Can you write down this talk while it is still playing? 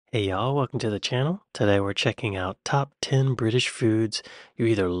Hey y'all, welcome to the channel. Today we're checking out top 10 British foods you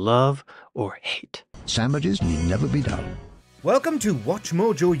either love or hate. Sandwiches need never be done. Welcome to Watch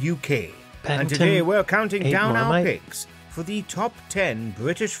Mojo UK, and Paddington today we're counting ate down our Marmite? picks for the top 10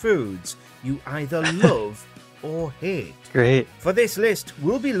 British foods you either love or hate. Great. For this list,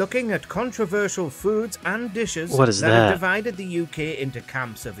 we'll be looking at controversial foods and dishes What is that that? have divided the UK into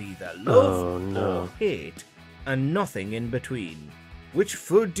camps of either love Oh, no. or hate, and nothing in between. Which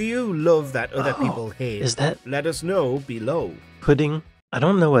food do you love that other people hate? Is that Let us know below. pudding? I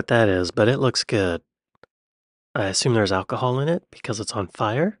don't know what that is, but it looks good. I assume there's alcohol in it because it's on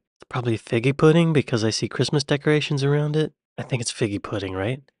fire. It's probably figgy pudding because I see Christmas decorations around it. I think it's figgy pudding,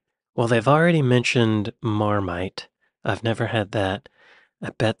 right? Well, they've already mentioned Marmite. I've never had that. I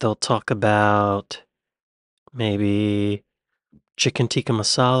bet they'll talk about maybe chicken tikka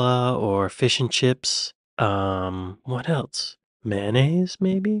masala or fish and chips. What else? Mayonnaise,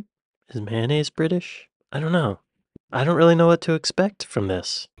 maybe? Is mayonnaise British? I don't know. I don't really know what to expect from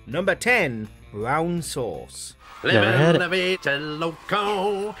this. Number 10, brown sauce. Never had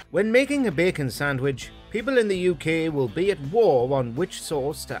it. When making a bacon sandwich, people in the UK will be at war on which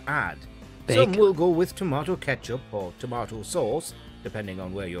sauce to add. Some Bacon. will go with tomato ketchup or tomato sauce, depending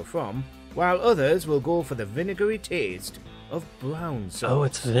on where you're from, while others will go for the vinegary taste of brown sauce. Oh,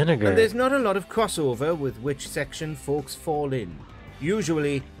 it's vinegar. And there's not a lot of crossover with which section folks fall in.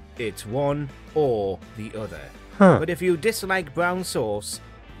 Usually, it's one or the other. Huh. But if you dislike brown sauce,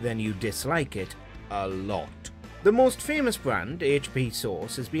 then you dislike it a lot. The most famous brand, HP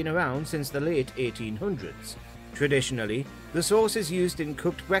sauce, has been around since the late 1800s. Traditionally, the sauce is used in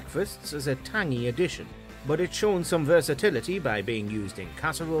cooked breakfasts as a tangy addition, but it's shown some versatility by being used in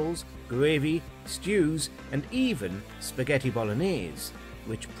casseroles, gravy, stews, and even spaghetti bolognese,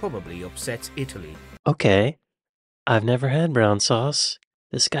 which probably upsets Italy. Okay. I've never had brown sauce.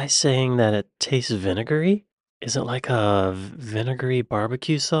 This guy's saying that it tastes vinegary? Is it like a vinegary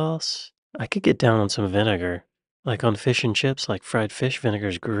barbecue sauce? I could get down on some vinegar. Like on fish and chips, like fried fish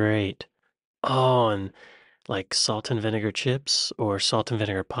vinegar's great. Oh, and like salt and vinegar chips or salt and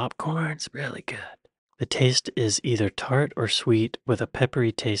vinegar popcorn, it's really good. The taste is either tart or sweet with a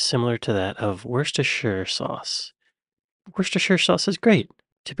peppery taste similar to that of Worcestershire sauce. Worcestershire sauce is great,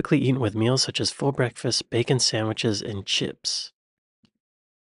 typically eaten with meals such as full breakfast, bacon sandwiches, and chips.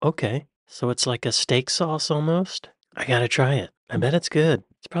 Okay, so it's like a steak sauce almost? I gotta try it. I bet it's good.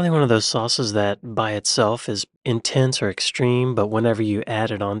 It's probably one of those sauces that by itself is intense or extreme, but whenever you add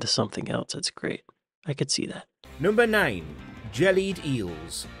it onto something else, it's great. I could see that. Number 9. Jellied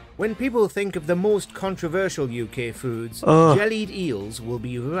eels. When people think of the most controversial UK foods, jellied eels will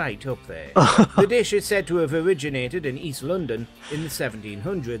be right up there. The dish is said to have originated in East London in the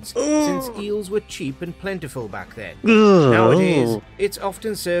 1700s, since eels were cheap and plentiful back then. Nowadays, it's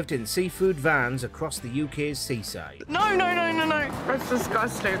often served in seafood vans across the UK's seaside. No. That's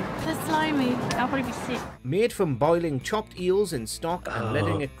disgusting. They're slimy. I'll probably be sick. Made from boiling chopped eels in stock and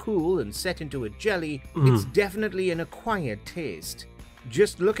letting it cool and set into a jelly, it's definitely an acquired taste.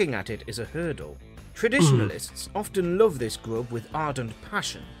 Just looking at it is a hurdle. Traditionalists often love this grub with ardent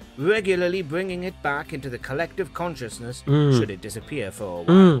passion, regularly bringing it back into the collective consciousness should it disappear for a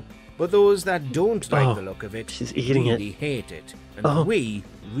while. But those that don't like the look of it She's eating it. really hate it, and we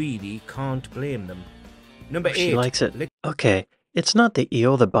really can't blame them. Number 8. She likes it. Okay, it's not the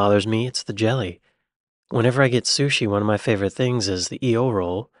eel that bothers me, it's the jelly. Whenever I get sushi, one of my favorite things is the eel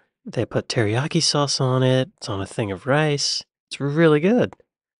roll. They put teriyaki sauce on it, it's on a thing of rice. It's really good.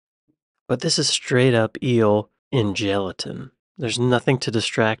 But this is straight up eel in gelatin. There's nothing to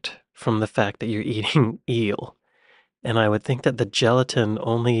distract from the fact that you're eating eel. And I would think that the gelatin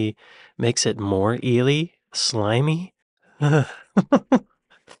only makes it more eely, slimy. I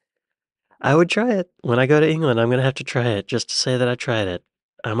would try it. When I go to England, I'm going to have to try it just to say that I tried it.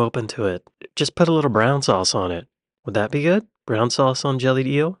 I'm open to it. Just put a little brown sauce on it. Would that be good? Brown sauce on jellied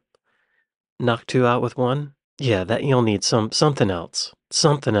eel? Knock two out with one? Yeah, that eel needs something else.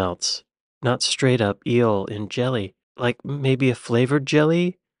 Something else. Not straight up eel in jelly. Like maybe a flavored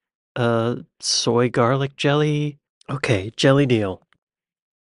jelly? Soy garlic jelly? Okay, jellied eel.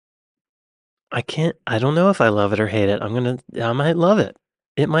 I don't know if I love it or hate it. I might love it.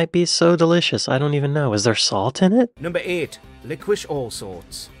 It might be so delicious, I don't even know. Is there salt in it? Number 8. Licorice all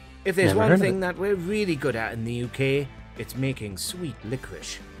sorts. If there's Never one heard of thing it. that we're really good at in the UK, it's making sweet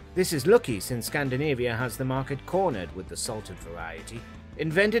licorice. This is lucky since Scandinavia has the market cornered with the salted variety.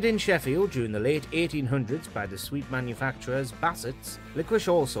 Invented in Sheffield during the late 1800s by the sweet manufacturers Bassett's, licorice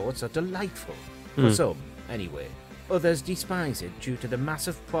all sorts are delightful. For some, anyway. Others despise it due to the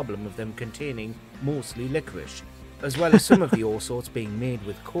massive problem of them containing mostly licorice. as well as some of the all sorts being made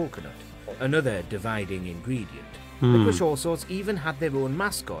with coconut, another dividing ingredient. Licorice all sorts even had their own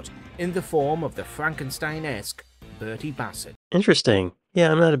mascot in the form of the Frankenstein-esque Bertie Bassett. Interesting.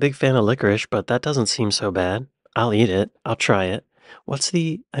 Yeah, I'm not a big fan of licorice, but that doesn't seem so bad. I'll eat it. I'll try it.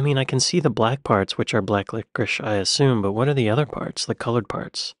 I can see the black parts, which are black licorice, I assume, but what are the other parts, the colored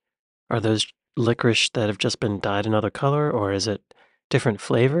parts? Are those licorice that have just been dyed another color, or is it different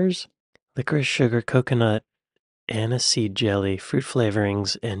flavors? Licorice, sugar, coconut, aniseed jelly, fruit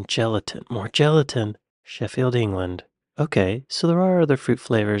flavorings, and gelatin. More gelatin. Sheffield, England. Okay, so there are other fruit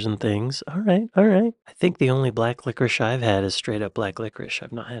flavors and things. All right, all right. I think the only black licorice I've had is straight up black licorice.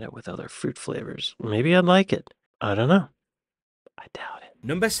 I've not had it with other fruit flavors. Maybe I'd like it. I don't know. I doubt it.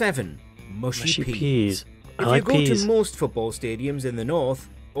 Number 7. Mushy peas. I If like you go peas. to most football stadiums in the north,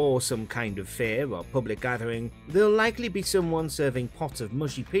 or some kind of fair or public gathering, there'll likely be someone serving pots of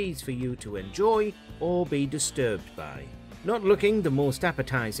mushy peas for you to enjoy or be disturbed by. Not looking the most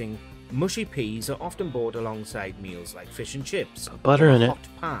appetizing, mushy peas are often bought alongside meals like fish and chips Butter or in it. hot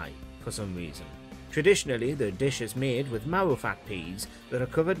pie for some reason. Traditionally, the dish is made with marrowfat peas that are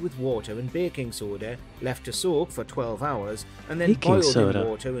covered with water and baking soda, left to soak for 12 hours, and then Baking boiled soda. in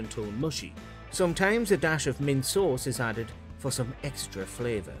water until mushy. Sometimes a dash of mint sauce is added for some extra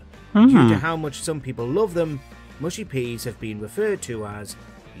flavour. Due to how much some people love them, mushy peas have been referred to as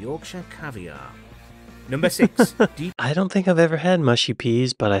Yorkshire caviar. Number 6. Deep I don't think I've ever had mushy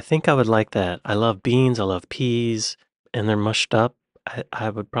peas, but I think I would like that. I love beans, I love peas, and they're mushed up. I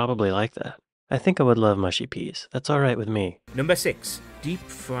would probably like that. I think I would love mushy peas. That's all right with me. Number 6. Deep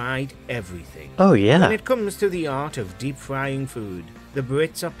fried everything. Oh, When yeah. it comes to the art of deep frying food, the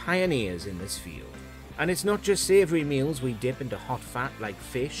Brits are pioneers in this field. And it's not just savoury meals we dip into hot fat like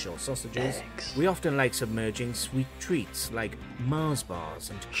fish or sausages. Eggs. We often like submerging sweet treats like Mars bars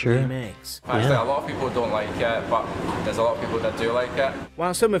and Sure. cream eggs. Actually, Yeah. a lot of people don't like it, but there's a lot of people that do like it.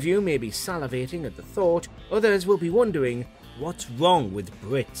 While some of you may be salivating at the thought, others will be wondering, what's wrong with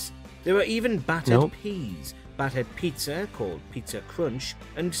Brits? There are even battered Nope. peas, battered pizza called pizza crunch,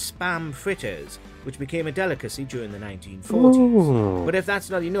 and spam fritters, which became a delicacy during the 1940s. Ooh. But if that's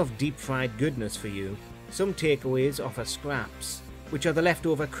not enough deep-fried goodness for you, some takeaways offer scraps, which are the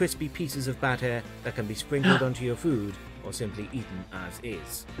leftover crispy pieces of batter that can be sprinkled onto your food or simply eaten as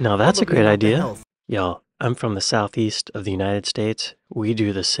is. Now that's a Probably great not the idea. health- Y'all, I'm from the southeast of the United States. We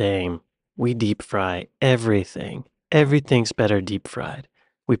do the same. We deep fry everything. Everything's better deep fried.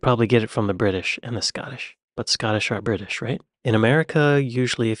 We probably get it from the British and the Scottish, but Scottish are British, right? In America,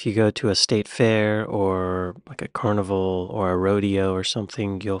 usually if you go to a state fair or like a carnival or a rodeo or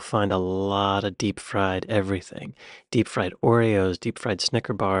something, you'll find a lot of deep fried everything. Deep fried Oreos, deep fried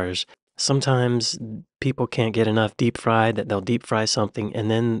Snicker bars. Sometimes people can't get enough deep fried that they'll deep fry something and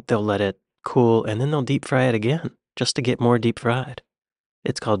then they'll let it cool and then they'll deep fry it again just to get more deep fried.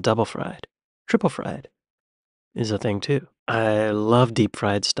 It's called double fried. Triple fried is a thing too. I love deep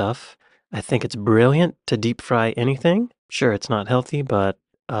fried stuff. I think it's brilliant to deep fry anything. Sure, it's not healthy, but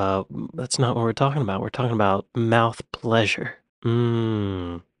that's not what we're talking about. We're talking about mouth pleasure.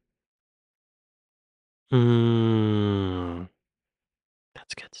 Mmm. Mmm.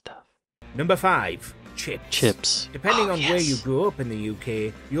 That's good stuff. Number 5. Chips. Chips. Depending Oh, on where you yes. grew up in the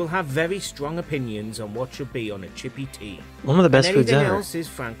UK, you'll have very strong opinions on what should be on a chippy tea. One of the best and foods anything ever. else is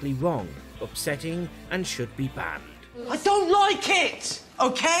frankly wrong, upsetting, and should be banned. I don't like it,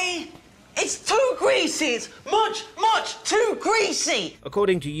 okay? It's too greasy. It's much, much too greasy.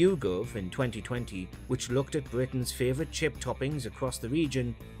 According to YouGov in 2020, which looked at Britain's favourite chip toppings across the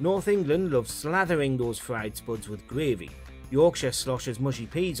region, North England loves slathering those fried spuds with gravy. Yorkshire sloshes mushy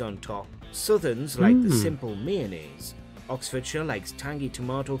peas on top. Southerns like the simple mayonnaise. Oxfordshire likes tangy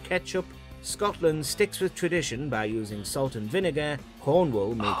tomato ketchup. Scotland sticks with tradition by using salt and vinegar.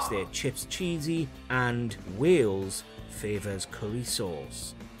 Cornwall makes their chips cheesy. And Wales favours curry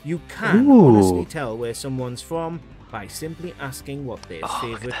sauce. You can Ooh. honestly tell where someone's from by simply asking what their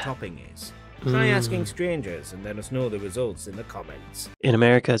favourite topping is. Try asking strangers and let us know the results in the comments. In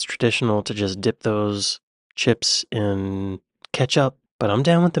America, it's traditional to just dip those chips in ketchup, but I'm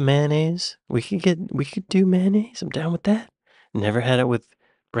down with the mayonnaise. We could do mayonnaise. I'm down with that. Never had it with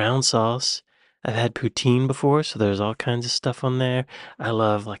brown sauce. I've had poutine before, so there's all kinds of stuff on there. I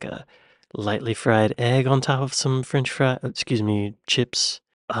love like a lightly fried egg on top of some chips.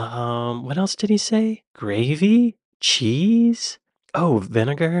 What else did he say? Gravy? Cheese? Oh,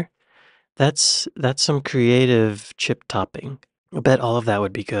 vinegar? That's some creative chip topping. I bet all of that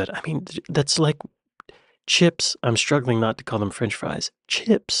would be good. I mean, that's like chips. I'm struggling not to call them French fries.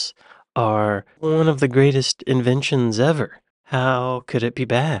 Chips are one of the greatest inventions ever. How could it be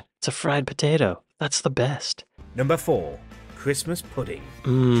bad? It's a fried potato. That's the best. Number 4. Christmas pudding.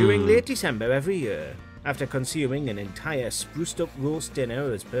 During late December every year, after consuming an entire spruced up roast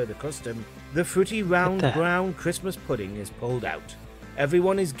dinner as per the custom, the fruity round brown Christmas pudding is pulled out.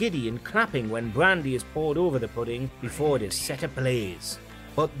 Everyone is giddy and clapping when brandy is poured over the pudding before it is set ablaze.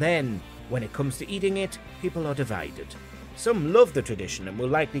 But then, when it comes to eating it, people are divided. Some love the tradition and will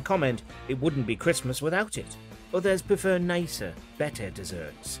likely comment it wouldn't be Christmas without it. Others prefer nicer, better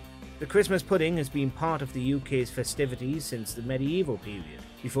desserts. The Christmas pudding has been part of the UK's festivities since the medieval period,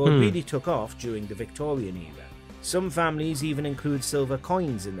 before it really took off during the Victorian era. Some families even include silver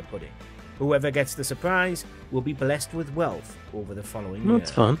coins in the pudding. Whoever gets the surprise will be blessed with wealth over the following year.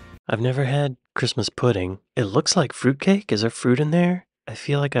 That's fun. I've never had Christmas pudding. It looks like fruitcake. Is there fruit in there? I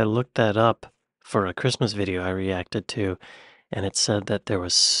feel like I looked that up for a Christmas video I reacted to, and it said that there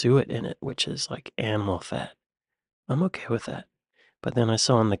was suet in it, which is like animal fat. I'm okay with that. But then I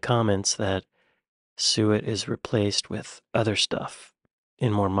saw in the comments that suet is replaced with other stuff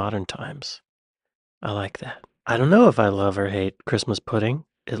in more modern times. I like that. I don't know if I love or hate Christmas pudding.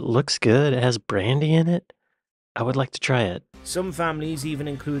 It looks good. It has brandy in it. I would like to try it. Some families even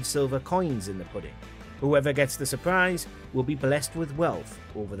include silver coins in the pudding. Whoever gets the surprise will be blessed with wealth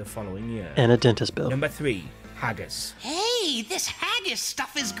over the following year. And a dentist bill. Number 3. Haggis. Hey, this haggis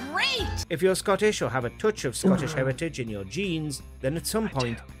stuff is great! If you're Scottish or have a touch of Scottish heritage in your genes, then at some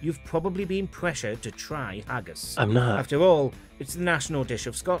point you've probably been pressured to try haggis. I'm not. After all, it's the national dish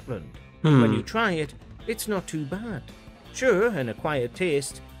of Scotland. When you try it, it's not too bad. Sure, an acquired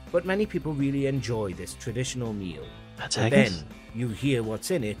taste, but many people really enjoy this traditional meal. That's But haggis? then you hear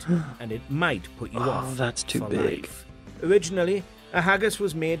what's in it, and it might put you off. Oh, that's too for big. life. Originally, a haggis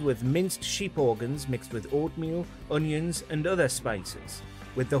was made with minced sheep organs mixed with oatmeal, onions, and other spices,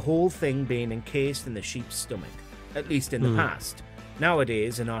 with the whole thing being encased in the sheep's stomach, at least in the past.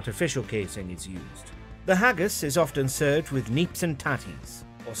 Nowadays, an artificial casing is used. The haggis is often served with neeps and tatties,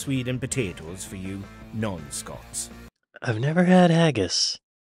 or Swede potatoes for you non-Scots. I've never had haggis,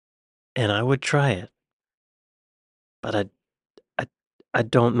 and I would try it. But I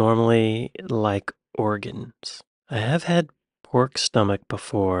don't normally like organs. I have had pork stomach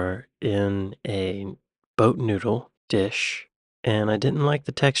before in a boat noodle dish, and I didn't like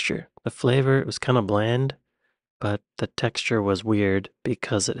the texture. The flavor, it was kind of bland, but the texture was weird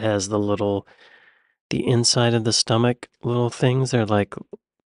because it has the inside of the stomach little things. They're like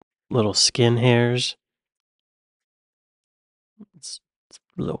little skin hairs. It's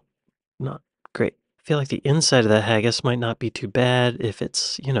a little not great. I feel like the inside of the haggis might not be too bad if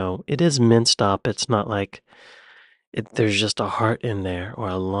it's, it is minced up. It's not like there's just a heart in there or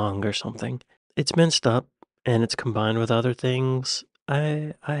a lung or something. It's minced up and it's combined with other things.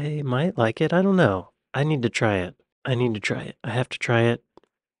 I might like it. I don't know. I need to try it. I have to try it.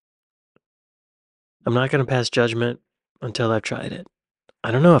 I'm not going to pass judgment until I've tried it.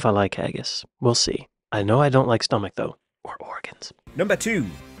 I don't know if I like haggis. We'll see. I know I don't like stomach, though, or organs. Number 2.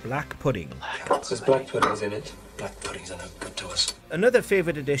 Black pudding. There's black puddings in it. Black puddings are no good to us. Another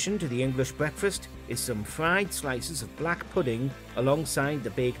favourite addition to the English breakfast is some fried slices of black pudding alongside the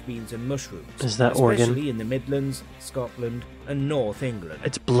baked beans and mushrooms. Is that especially organ? in the Midlands, Scotland and North England.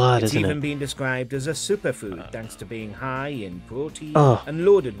 It's blood, It's isn't even it? been described as a superfood thanks to being high in protein Oh. and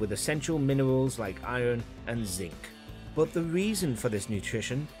loaded with essential minerals like iron and zinc. But the reason for this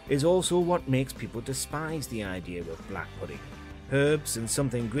nutrition is also what makes people despise the idea of black pudding. Herbs and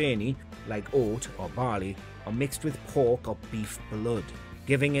something grainy, like oat or barley, are mixed with pork or beef blood,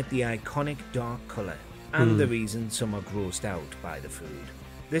 giving it the iconic dark colour, and the reason some are grossed out by the food.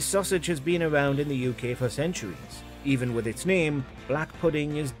 This sausage has been around in the UK for centuries. Even with its name, black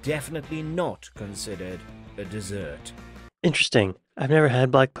pudding is definitely not considered a dessert. Interesting. I've never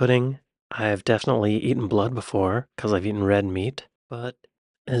had black pudding. I've definitely eaten blood before, because I've eaten red meat. But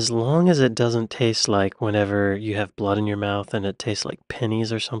as long as it doesn't taste like whenever you have blood in your mouth and it tastes like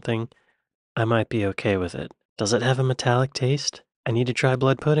pennies or something, I might be okay with it. Does it have a metallic taste? I need to try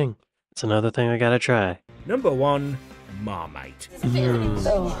blood pudding. It's another thing I gotta try. Number 1. Marmite.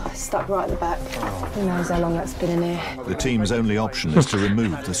 Oh, stuck right at the back. Who knows how long that's been in here. The team's only option is to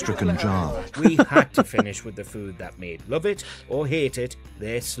remove the stricken jar. We had to finish with the food that made love it or hate it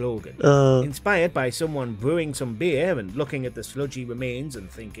their slogan. Inspired by someone brewing some beer and looking at the sludgy remains and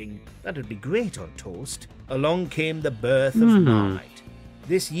thinking that'd be great on toast, along came the birth of Marmite.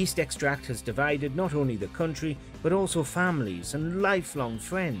 This yeast extract has divided not only the country but also families and lifelong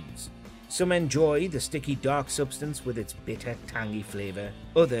friends. Some enjoy the sticky dark substance with its bitter, tangy flavour.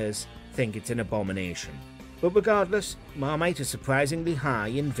 Others think it's an abomination. But regardless, Marmite is surprisingly high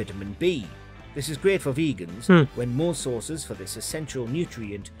in vitamin B. This is great for vegans when most sources for this essential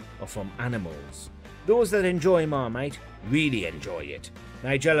nutrient are from animals. Those that enjoy Marmite really enjoy it.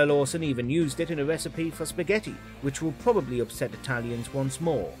 Nigella Lawson even used it in a recipe for spaghetti, which will probably upset Italians once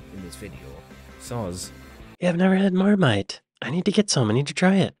more in this video. Soz. Yeah, I've never had Marmite. I need to get some. I need to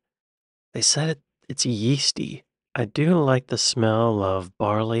try it. They said it's yeasty. I do like the smell of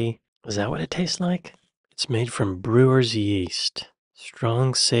barley. Is that what it tastes like? It's made from brewer's yeast.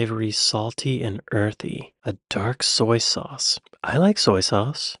 Strong, savory, salty, and earthy. A dark soy sauce. I like soy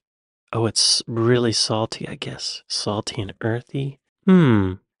sauce. Oh, it's really salty, I guess. Salty and earthy.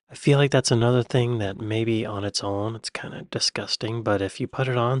 I feel like that's another thing that maybe on its own it's kind of disgusting, but if you put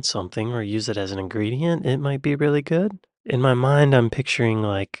it on something or use it as an ingredient, it might be really good. In my mind, I'm picturing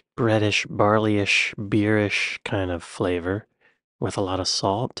like breadish, barleyish, beerish kind of flavor with a lot of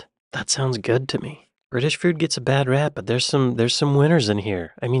salt. That sounds good to me. British food gets a bad rap, but there's some winners in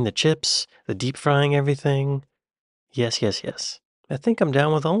here. I mean, the chips, the deep frying everything. Yes, yes, yes. I think I'm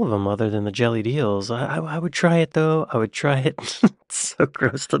down with all of them other than the jellied eels. I would try it though. I would try it. It's so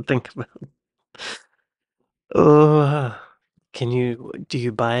gross to think about. Oh, do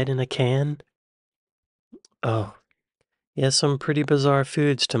you buy it in a can? Oh, yeah, some pretty bizarre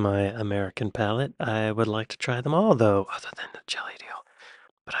foods to my American palate. I would like to try them all though, other than the jellied eel.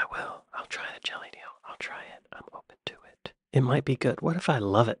 But I will. I'll try the jellied eel. I'll try it. I'm open to it. It might be good. What if I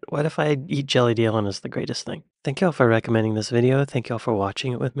love it? What if I eat jellied eel and it's the greatest thing? Thank y'all for recommending this video. Thank y'all for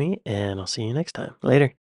watching it with me, and I'll see you next time. Later.